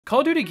Call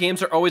of Duty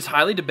games are always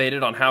highly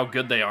debated on how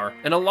good they are,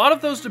 and a lot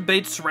of those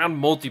debates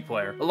surround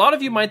multiplayer. A lot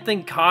of you might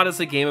think COD is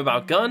a game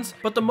about guns,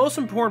 but the most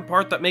important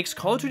part that makes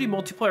Call of Duty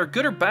multiplayer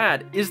good or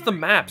bad is the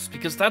maps,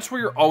 because that's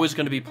where you're always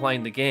going to be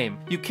playing the game.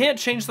 You can't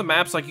change the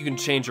maps like you can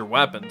change your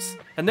weapons.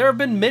 And there have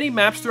been many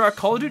maps throughout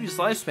Call of Duty's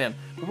lifespan,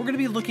 but we're going to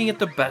be looking at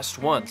the best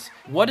ones.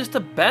 What is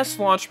the best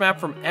launch map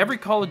from every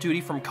Call of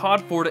Duty from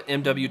COD4 to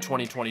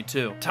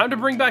MW22? Time to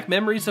bring back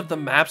memories of the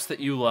maps that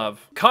you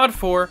love. COD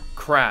 4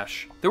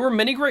 Crash. There were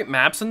many great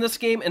maps in this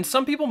game, and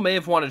some people may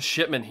have wanted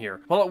Shipment here.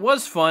 While it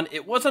was fun,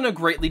 it wasn't a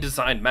greatly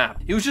designed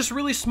map. It was just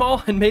really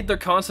small and made their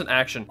constant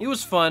action. It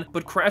was fun,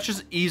 but Crash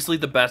is easily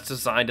the best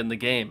designed in the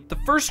game. The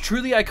first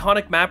truly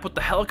iconic map with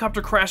the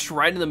helicopter crash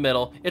right in the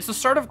middle, it's the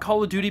start of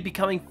Call of Duty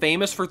becoming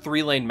famous for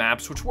 3-lane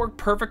maps, which worked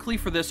perfectly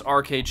for this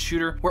arcade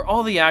shooter, where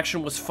all the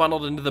action was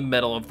funneled into the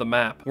middle of the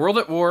map. World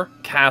at War,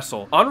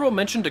 Castle. Honorable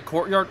mention to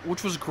Courtyard,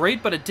 which was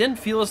great, but it didn't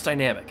feel as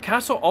dynamic.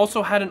 Castle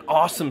also had an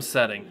awesome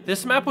setting.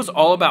 This map was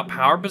all about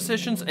power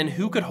positions and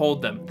who could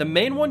hold them. The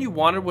main one you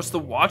wanted was the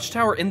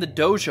watchtower in the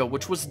dojo,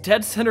 which was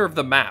dead center of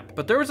the map,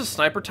 but there was a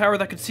sniper tower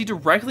that could see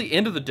directly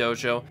into the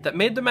dojo that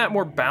made the map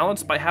more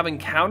balanced by having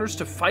counters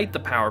to fight the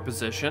power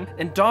position,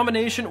 and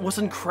domination was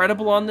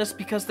incredible on this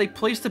because they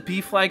placed the B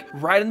flag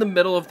right in the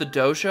middle of the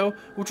dojo,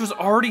 which was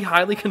already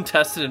highly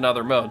contested in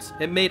other modes.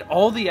 It made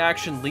all the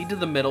action lead to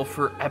the middle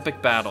for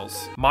epic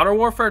battles. Modern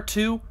Warfare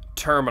 2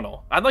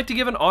 Terminal. I'd like to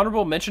give an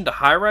honorable mention to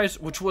High Rise,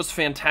 which was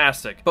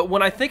fantastic, but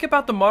when I think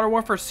about the Modern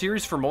Warfare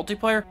series for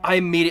multiplayer, I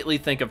immediately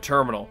think of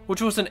Terminal,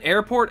 which was an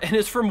airport and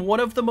is from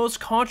one of the most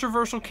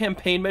controversial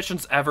campaign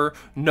missions ever,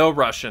 No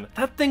Russian.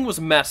 That thing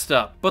was messed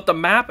up, but the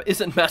map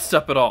isn't messed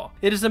up at all.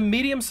 It is a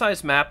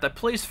medium-sized map that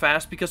plays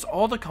fast because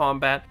all the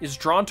combat is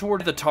drawn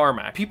toward the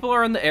tarmac. People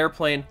are in the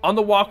airplane, on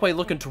the walkway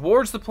looking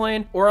towards the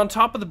plane, or on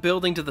top of the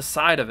building to the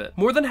side of it.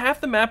 More than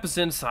half the map is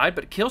inside,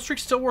 but killstreaks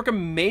still work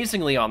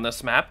amazingly on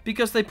this map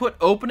because they put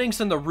openings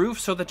in the roof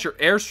so that your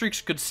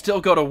airstreaks could still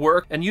go to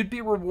work and you'd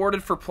be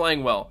rewarded for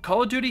playing well.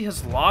 Call of Duty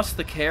has lost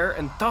the care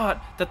and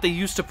thought that they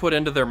used to put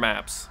into their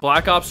maps.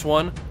 Black Ops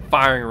 1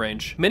 Firing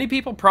Range. Many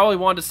people probably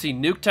wanted to see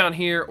Nuketown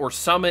here, or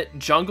Summit,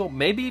 Jungle,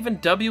 maybe even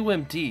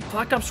WMD.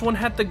 Black Ops 1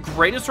 had the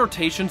greatest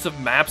rotations of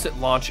maps at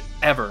launch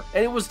ever,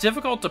 and it was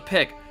difficult to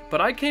pick, but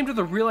I came to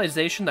the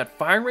realization that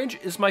Firing Range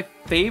is my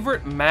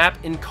favorite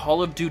map in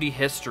Call of Duty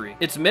history.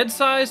 It's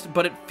mid-sized,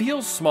 but it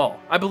feels small.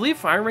 I believe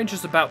Firing Range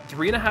is about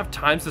 3.5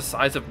 times the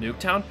size of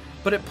Nuketown,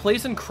 but it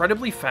plays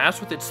incredibly fast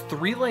with its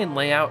 3-lane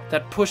layout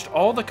that pushed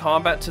all the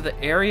combat to the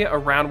area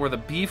around where the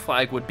B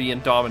flag would be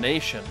in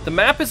domination. The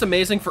map is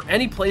amazing for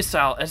any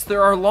playstyle as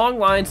there are long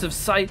lines of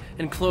sight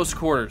and close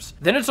quarters.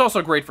 Then it's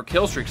also great for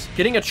killstreaks.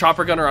 Getting a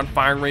chopper gunner on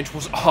Firing Range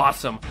was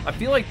awesome. I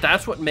feel like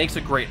that's what makes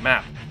a great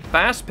map.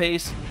 Fast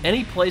pace,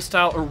 any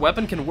playstyle or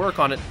weapon can work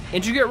on it,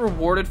 and you get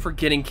rewarded for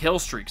getting kill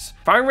streaks.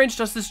 Firing Range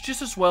does this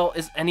just as well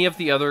as any of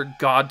the other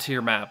god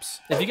tier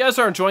maps. If you guys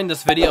are enjoying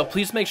this video,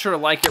 please make sure to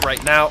like it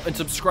right now and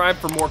subscribe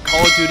for more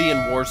Call of Duty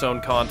and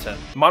Warzone content.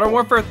 Modern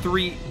Warfare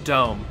 3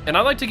 Dome. And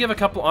I'd like to give a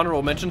couple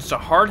honorable mentions to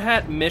Hard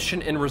Hat,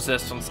 Mission, and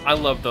Resistance. I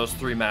love those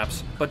 3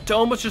 maps, but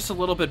Dome was just a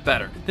little bit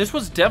better. This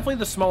was definitely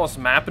the smallest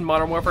map in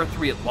Modern Warfare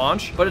 3 at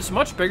launch, but it's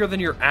much bigger than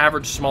your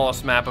average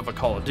smallest map of a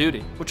Call of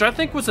Duty, which I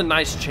think was a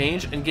nice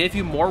change and gave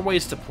you more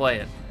ways to play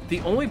it. The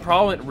only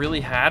problem it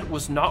really had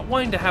was not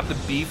wanting to have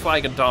the B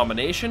flag in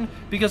domination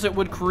because it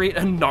would create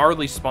a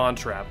gnarly spawn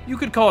trap. You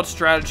could call it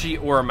strategy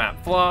or a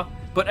map flaw,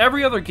 but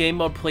every other game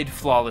mode played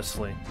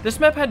flawlessly. This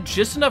map had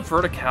just enough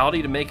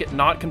verticality to make it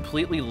not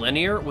completely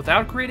linear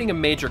without creating a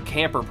major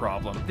camper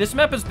problem. This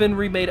map has been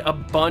remade a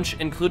bunch,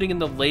 including in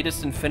the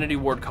latest Infinity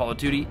Ward Call of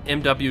Duty,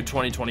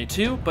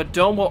 MW22, but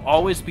Dome will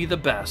always be the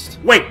best.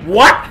 Wait,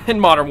 what? In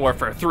Modern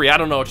Warfare 3, I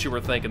don't know what you were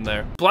thinking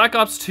there. Black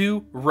Ops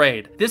 2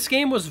 Raid. This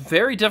game was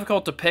very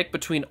difficult to pick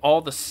between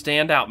all the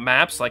standout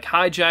maps like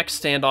Hijack,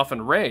 Standoff,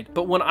 and Raid,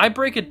 but when I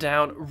break it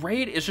down,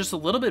 Raid is just a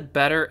little bit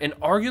better and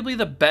arguably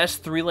the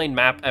best 3-lane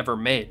map ever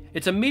made.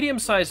 It's a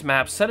medium-sized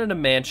map set in a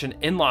mansion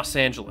in Los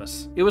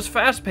Angeles. It was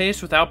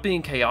fast-paced without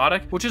being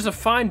chaotic, which is a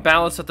fine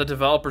balance that the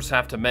developers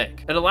have to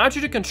make. It allowed you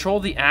to control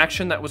the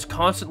action that was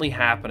constantly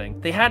happening.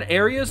 They had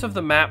areas of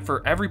the map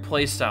for every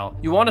playstyle.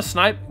 You want to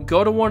snipe?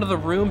 Go to one of the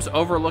rooms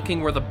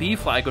overlooking where the B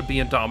flag would be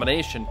in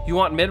domination. You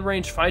want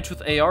mid-range fights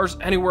with ARs?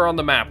 Anywhere on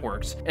the map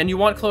works. And you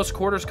want close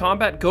quarters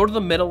combat? Go to the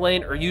middle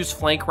lane or use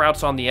flank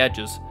routes on the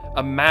edges.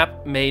 A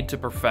map made to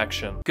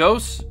perfection.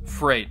 Ghosts,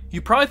 Freight.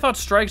 You probably thought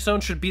Strike Zone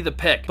should be the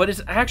pick, but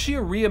it's actually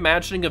a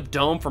reimagining of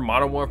Dome from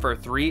Modern Warfare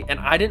 3, and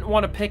I didn't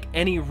want to pick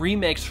any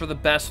remakes for the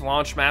best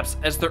launch maps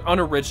as they're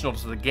unoriginal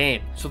to the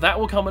game, so that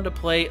will come into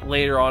play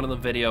later on in the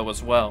video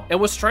as well.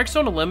 And with Strike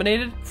Zone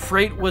eliminated,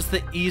 Freight was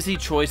the easy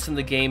choice in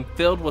the game,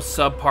 filled with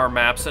subpar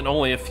maps and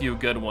only a few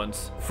good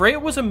ones.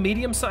 Freight was a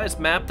medium-sized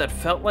map that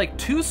felt like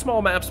 2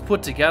 small maps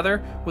put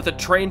together with a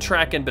train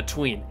track in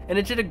between, and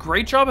it did a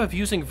great job of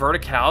using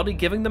verticality,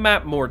 giving the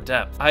map more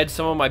depth. I had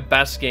some of my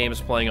best games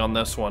playing on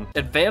this one.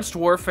 Advanced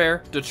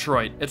Warfare,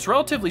 Detroit. It's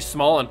relatively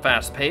small and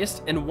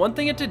fast-paced, and one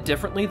thing it did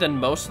differently than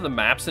most of the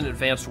maps in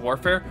Advanced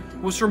Warfare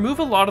was remove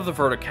a lot of the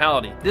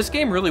verticality. This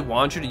game really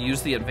wanted you to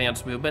use the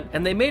advanced movement,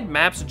 and they made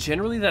maps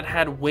generally that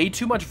had way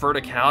too much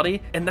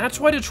verticality, and that's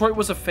why Detroit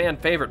was a fan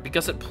favorite,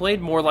 because it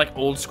played more like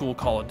old school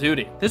Call of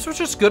Duty. This was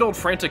just good old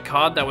frantic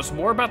COD that was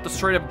more about the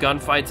straight up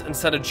gunfights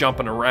instead of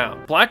jumping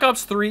around. Black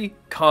Ops 3,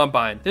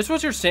 Combine. This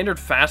was your standard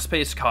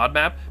fast-paced COD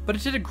map, but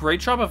it did a great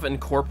job of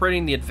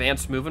incorporating the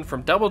advanced movement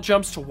from double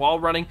jumps to wall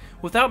running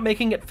without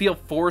making it feel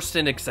forced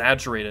and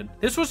exaggerated.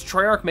 This was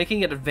Treyarch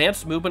making an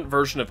advanced movement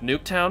version of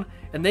Nuketown,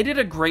 and they did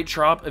a great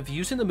job of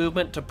using the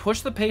movement to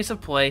push the pace of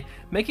play,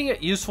 making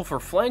it useful for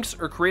flanks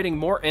or creating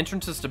more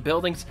entrances to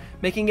buildings,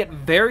 making it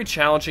very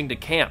challenging to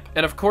camp.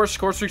 And of course,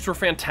 score streaks were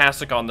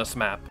fantastic on this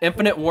map.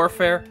 Infinite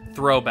Warfare,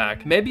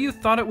 Throwback. Maybe you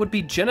thought it would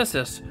be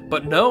Genesis,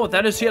 but no,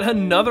 that is yet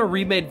another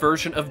remade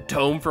version of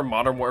Dome from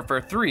Modern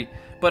Warfare 3.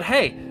 But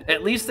hey,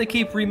 at least they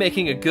keep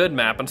remaking a good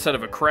map instead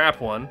of a crap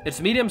one. It's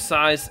medium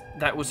size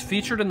that was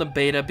featured in the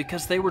beta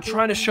because they were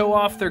trying to show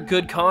off their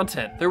good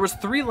content. There was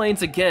 3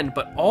 lanes again,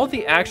 but all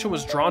the action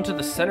was drawn to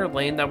the center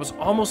lane that was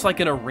almost like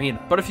an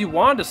arena. But if you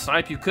wanted to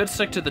snipe, you could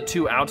stick to the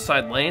 2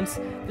 outside lanes.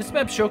 This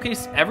map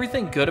showcased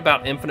everything good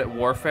about Infinite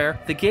Warfare.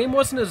 The game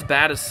wasn't as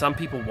bad as some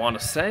people want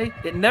to say.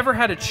 It never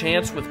had a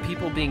chance with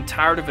people being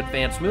tired of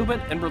advanced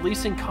movement and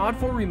releasing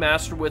COD4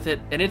 Remastered with it,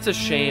 and it's a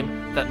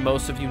shame that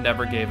most of you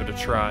never gave it a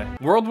try.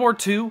 World War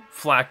II,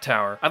 Flak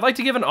Tower. I'd like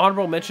to give an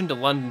honorable mention to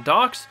London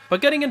Docks,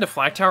 but getting into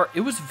Flak Tower, it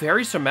was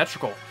very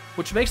symmetrical,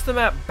 which makes the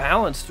map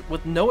balanced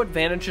with no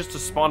advantages to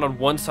spawn on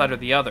one side or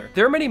the other.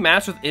 There are many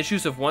maps with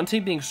issues of one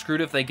team being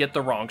screwed if they get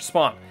the wrong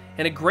spawn,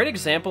 and a great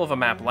example of a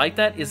map like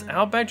that is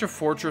Al-Baghdad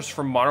Fortress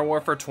from Modern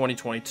Warfare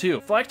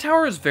 2022. Flak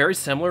Tower is very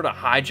similar to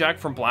Hijack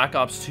from Black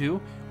Ops 2,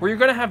 where you're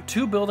going to have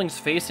 2 buildings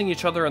facing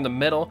each other in the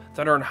middle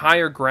that are in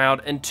higher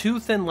ground and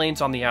 2 thin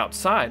lanes on the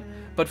outside.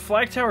 But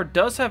Flak Tower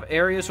does have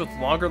areas with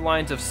longer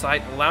lines of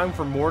sight, allowing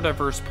for more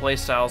diverse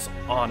playstyles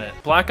on it.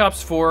 Black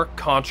Ops 4,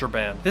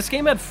 Contraband. This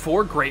game had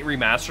 4 great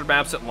remastered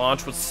maps at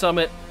launch with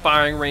Summit,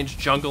 Firing Range,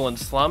 Jungle, and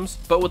Slums,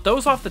 but with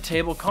those off the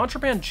table,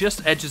 Contraband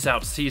just edges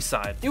out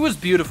Seaside. It was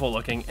beautiful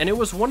looking, and it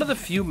was one of the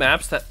few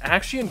maps that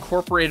actually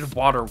incorporated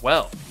water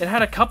well. It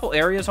had a couple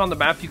areas on the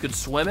map you could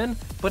swim in,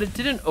 but it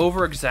didn't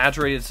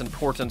over-exaggerate its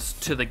importance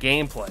to the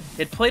gameplay.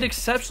 It played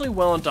exceptionally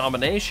well in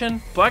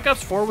domination. Black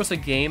Ops 4 was a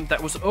game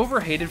that was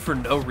overhated for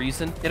no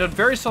reason. It had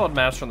very solid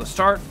maps from the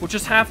start, which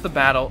is half the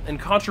battle, and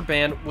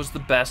Contraband was the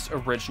best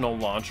original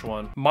launch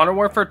one. Modern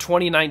Warfare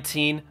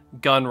 2019,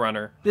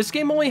 Gunrunner. This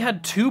game only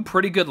had 2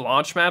 pretty good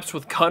launch maps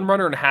with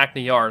Gunrunner and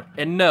Hackney Yard,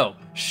 and no,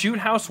 Shoot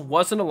House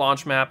wasn't a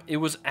launch map. It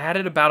was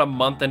added about a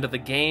month into the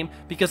game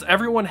because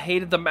everyone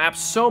hated the map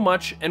so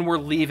much and were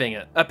leaving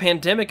it. A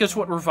pandemic is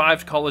what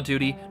revived Call of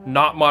Duty,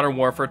 not Modern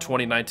Warfare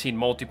 2019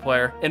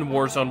 multiplayer, and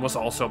Warzone was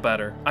also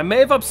better. I may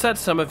have upset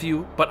some of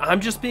you, but I'm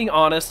just being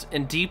honest,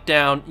 and deep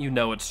down, you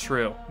know it's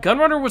true.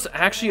 Gunrunner was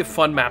actually a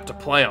fun map to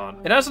play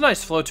on. It has a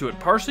nice flow to it,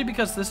 partially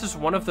because this is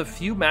one of the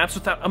few maps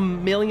without a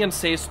million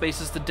save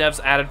spaces the devs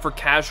added for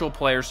casual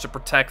players to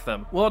protect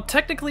them. While it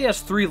technically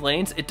has 3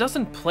 lanes, it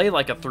doesn't play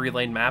like a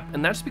 3-lane map,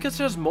 and that's because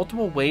it has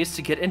multiple ways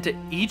to get into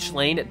each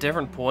lane at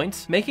different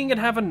points, making it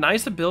have a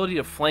nice ability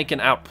to flank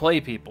and outplay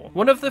people.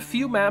 One of the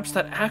few maps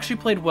that actually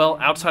played well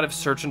outside of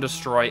Search and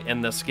Destroy in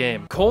this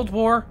game. Cold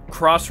War,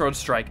 Crossroads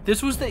Strike.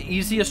 This was the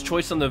easiest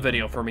choice on the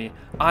video for me.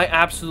 I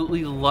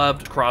absolutely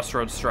loved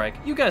Crossroads Strike.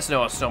 You guys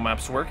know how snow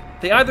maps work.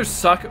 They either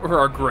suck or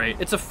are great.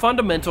 It's a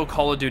fundamental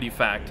Call of Duty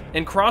fact.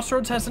 And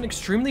Crossroads has an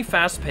extremely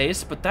fast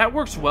pace, but that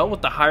works well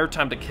with the higher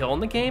time to kill in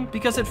the game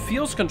because it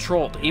feels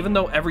controlled even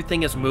though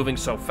everything is moving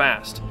so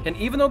fast. And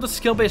even though the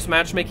skill-based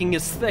matchmaking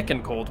is thick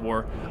in Cold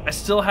War, I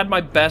still had my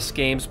best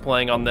games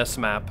playing on this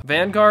map.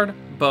 Vanguard,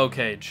 Bow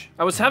Cage.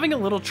 I was having a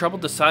little trouble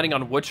deciding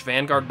on which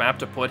Vanguard map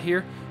to put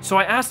here, so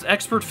I asked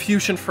Expert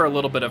Fusion for a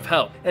little bit of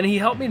help, and he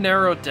helped me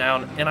narrow it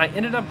down, and I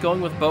ended up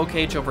going with Bow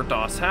Cage over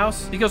Doss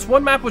House, because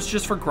one map was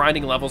just for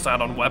grinding levels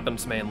out on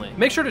weapons mainly.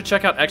 Make sure to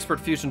check out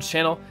Expert Fusion's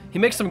channel. He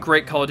makes some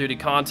great Call of Duty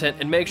content,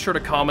 and make sure to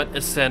comment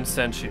Ascend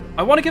sent you.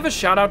 I want to give a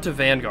shout out to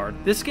Vanguard.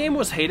 This game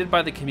was hated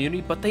by the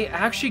community, but they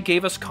actually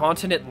gave us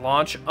content at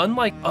launch,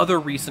 unlike other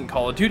recent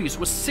Call of Duties,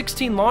 with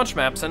 16 launch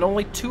maps and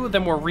only 2 of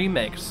them were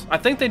remakes. I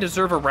think they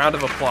deserve a round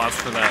of applause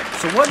for that.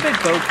 So what made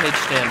Bow Cage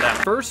stand out?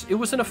 First, it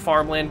was in a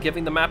farmland,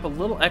 giving the map a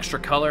little extra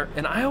color,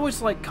 and I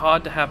always like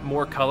COD to have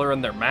more color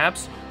in their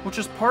maps, which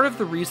is part of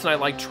the reason I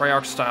like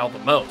Treyarch's style the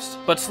most.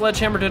 But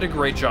Sledgehammer did a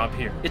great job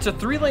here. It's a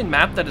 3-lane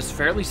map that is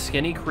fairly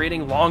skinny,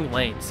 creating long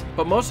lanes,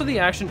 but most of the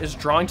action is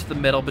drawing to the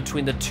middle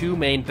between the 2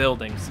 main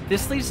buildings.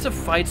 This leads to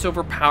fights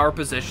over power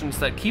positions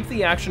that keep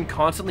the action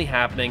constantly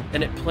happening,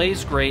 and it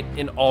plays great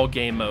in all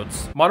game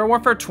modes. Modern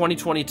Warfare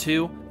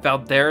 2022,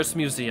 Valderes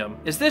Museum.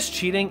 Is this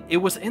cheating? It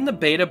was in the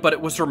beta, but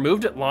it was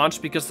removed at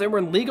launch because they were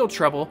in legal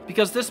trouble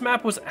because this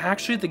map was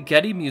actually the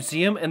Getty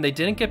Museum and they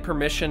didn't get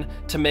permission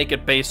to make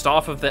it based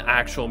off of the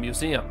actual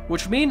museum,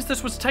 which means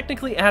this was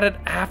technically added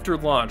after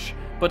launch.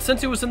 But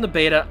since it was in the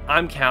beta,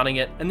 I'm counting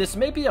it, and this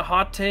may be a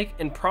hot take,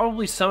 and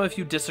probably some of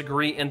you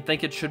disagree and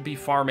think it should be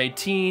Farm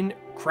 18,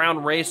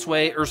 Crown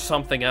Raceway, or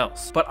something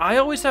else. But I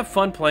always have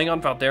fun playing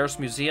on Valderes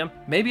Museum.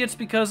 Maybe it's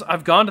because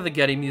I've gone to the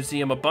Getty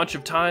Museum a bunch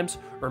of times,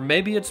 or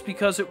maybe it's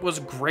because it was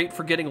great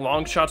for getting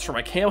long shots for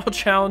my camo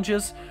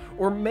challenges,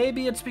 or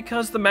maybe it's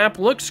because the map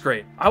looks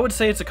great. I would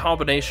say it's a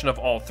combination of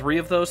all three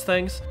of those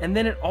things, and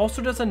then it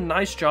also does a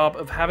nice job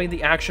of having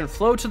the action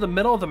flow to the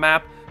middle of the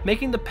map,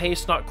 making the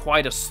pace not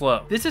quite as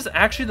slow. This is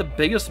actually the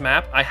biggest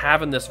map I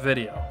have in this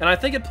video, and I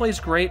think it plays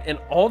great in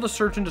all the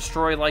search and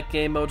destroy like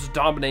game modes,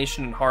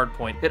 domination, and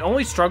hardpoint. It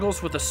only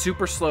struggles with a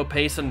super slow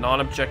pace in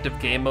non-objective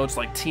game modes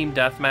like team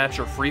deathmatch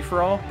or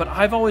free-for-all, but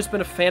I've always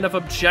been a fan of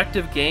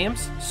objective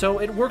games,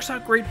 so it works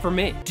out great for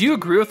me. Do you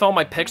agree with all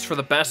my picks for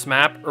the best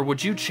map, or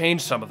would you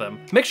change some of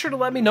them? Make sure to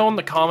let me know in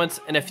the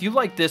comments, and if you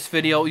like this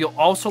video, you'll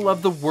also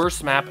love the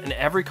worst map in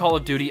every Call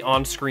of Duty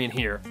on screen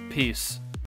here. Peace.